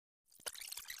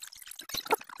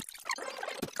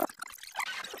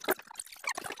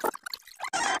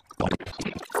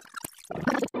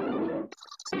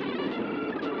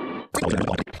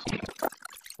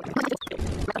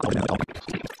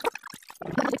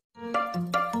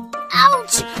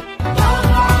Ouch!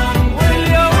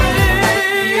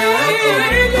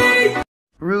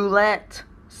 Roulette.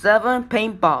 7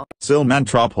 paintball.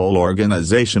 Silmantropol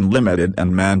Organization Limited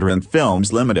and Mandarin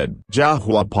Films Limited.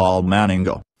 Jahua Paul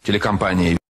Maningo.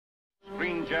 Телекомпания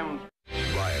Green Gems,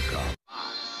 Viacom,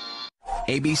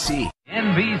 ABC,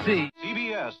 NBC,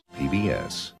 CBS,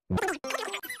 PBS.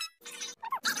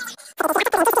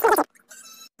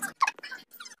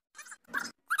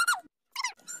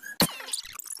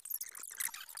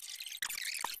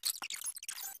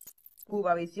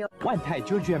 Cubavisión. 万泰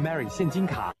Georgia Mary 现金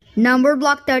卡。 Number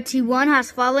block 31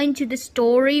 has fallen to the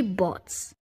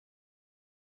StoryBots.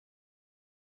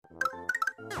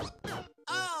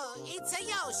 Oh, it's a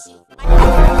Yoshi.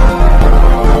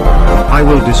 I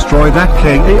will destroy that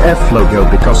KAF logo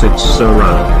because it's so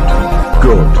round,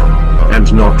 good,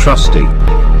 and not trusty.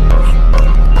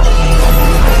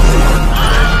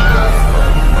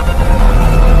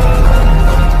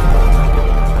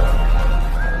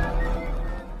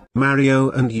 Mario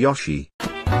and Yoshi.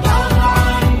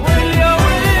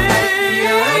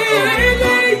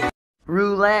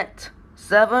 Roulette.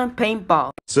 7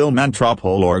 paintball.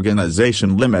 Silmantropol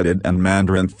Organization Limited and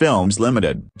Mandarin Films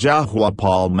Limited. Jahua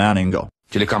Paul Maningo.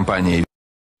 Телекомпания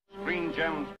Green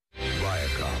Gems,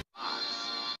 Viacom,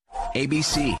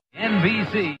 ABC,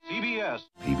 NBC, CBS,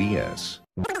 PBS.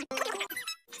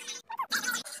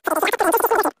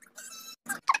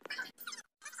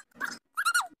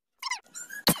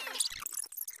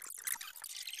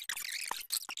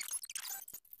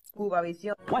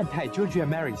 Cubavisión. 万泰 Georgia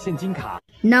Mary 现金卡。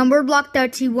 Number block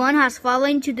 31 has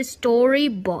fallen to the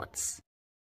StoryBots.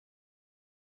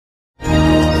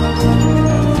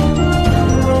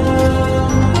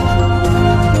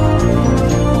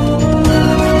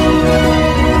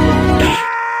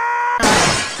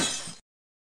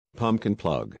 Pumpkin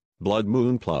plug, blood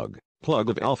moon plug, plug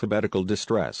of alphabetical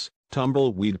distress,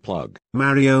 tumbleweed plug.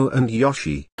 Mario and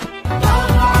Yoshi.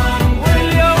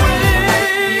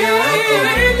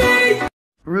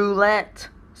 Roulette.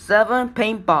 7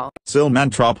 paintball.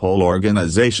 Silmantropol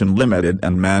Organization Limited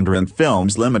and Mandarin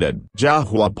Films Limited.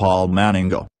 Jahua Paul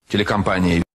Maningo.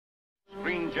 Телекомпания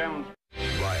Green Gems,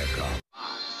 Viacom,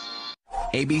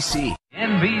 ABC,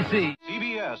 NBC,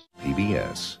 CBS,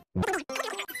 PBS.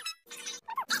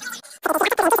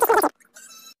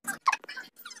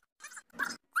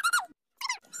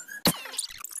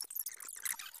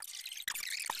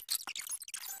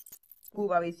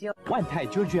 Cubavisión. 万泰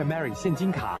Georgia Mary 现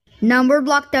金卡。 Number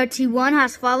block 31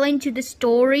 has fallen to the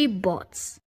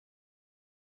StoryBots.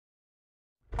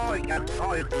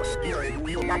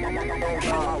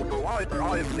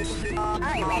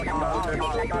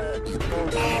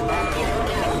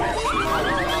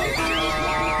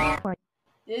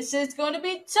 This is going to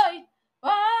be tight.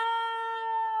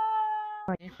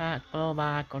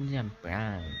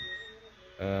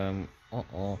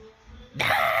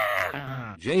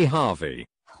 J. Harvey.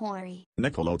 Hori.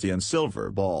 Nickelodeon Silver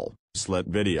Ball. Slit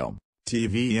Video.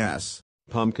 TVS.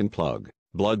 Pumpkin plug,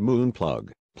 blood moon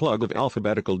plug, plug of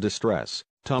alphabetical distress,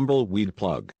 tumbleweed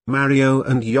plug. Mario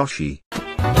and Yoshi.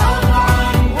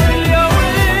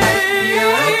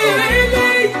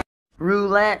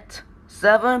 Roulette.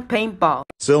 7 paintball.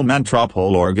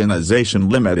 Silmantropol Organization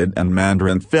Limited and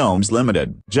Mandarin Films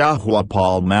Limited. Jahua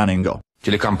Paul Maningo.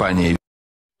 Телекомпания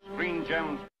Green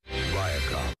Gems,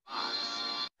 Viacom,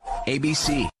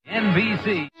 ABC,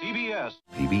 NBC, CBS,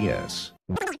 PBS.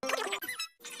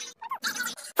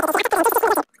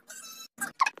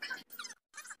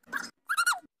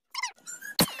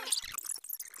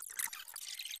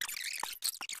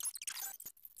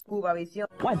 Cubavisión.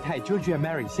 万泰 Georgia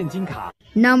Mary 现金卡。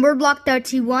 Number block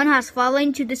 31 has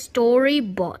fallen to the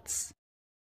StoryBots.